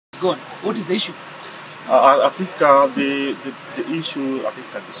gone. What is the issue? I think the issue I think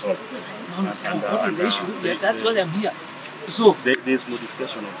can be solved. What is the issue? That's what I'm here to solve. There's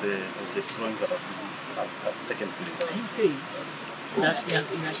modification of the drawings that has taken place. I'm saying that there has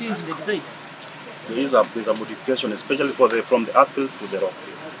been a change in the design. There's a modification, especially from the outfield to the rock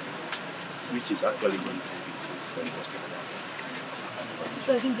field, which is actually going to be increased. These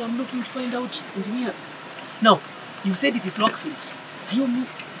are things I'm looking to find out, engineer. Now, you said it is rock field.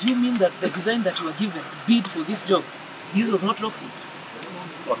 Do you mean that the design that you were given, bid for this job, this was not rock field?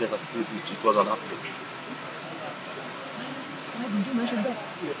 Okay, it was an outfield. Why didn't you mention that?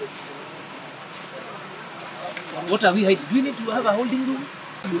 What are we hiding? Do we need to have a holding room?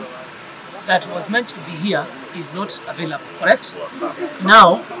 That was meant to be here is not available, correct?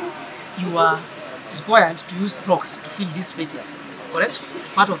 Now, you are required to use rocks to fill these spaces, correct?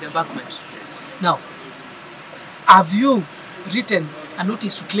 Part of the embankment. Now, have you written a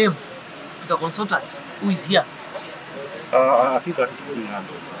notice to claim to the consultant who is here? I think that is being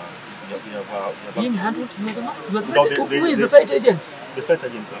handled. Being handled? You are the man? Who is the site agent? The site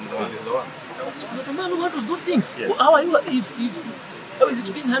agent is the one. You are the man who handles those things. Yes. How are you? How is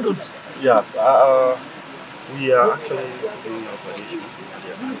it being handled? Yeah, we are actually doing our variation,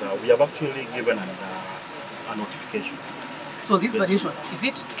 and we have actually given a notification. So this variation, is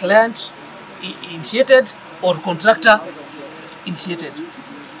it client initiated or contractor initiated?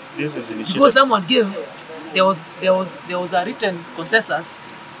 This is initiated. Because someone gave, there was a written consensus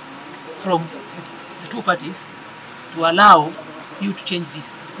from the two parties to allow you to change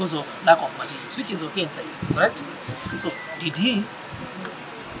this because of lack of materials, which is okay inside, correct? So did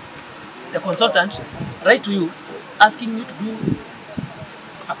the consultant write to you asking you to do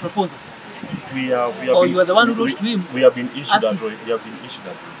a proposal? Or you are the one who wrote to him? We have been issued that drawing. We have been issued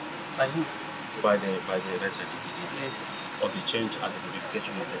that drawing. By who? By the resident. Yes. Of the change and the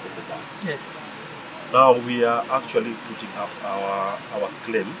modification of the plan. Yes. Now we are actually putting up our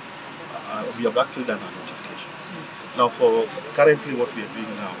claim. We have actually done a notification. Yes. Now for currently what we are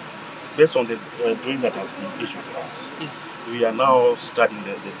doing now, based on the drawing that has been issued to us, yes, we are now studying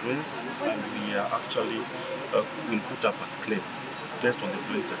the drawings, and we are actually will put up a claim based on the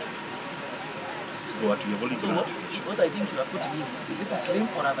drawings that we have. What we have only so done. What I think you are putting in, is it a claim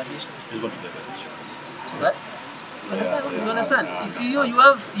or a variation? It's going to be a variation. Right? You understand? You understand? You see,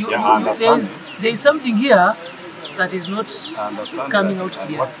 there is something here that is not coming out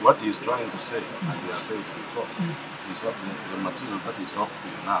clear. What he's trying to say, and we are saying before, is that the material that is rock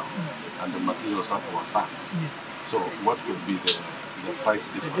field now, and the materials that were sand. Yes. So what could be the price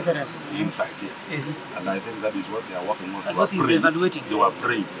difference inside here? Yes. And I think that is what they are working on. That's what he's evaluating. They were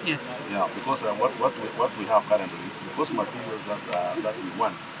brave. Yes. Yeah, because what we have currently is because materials that we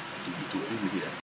want to be here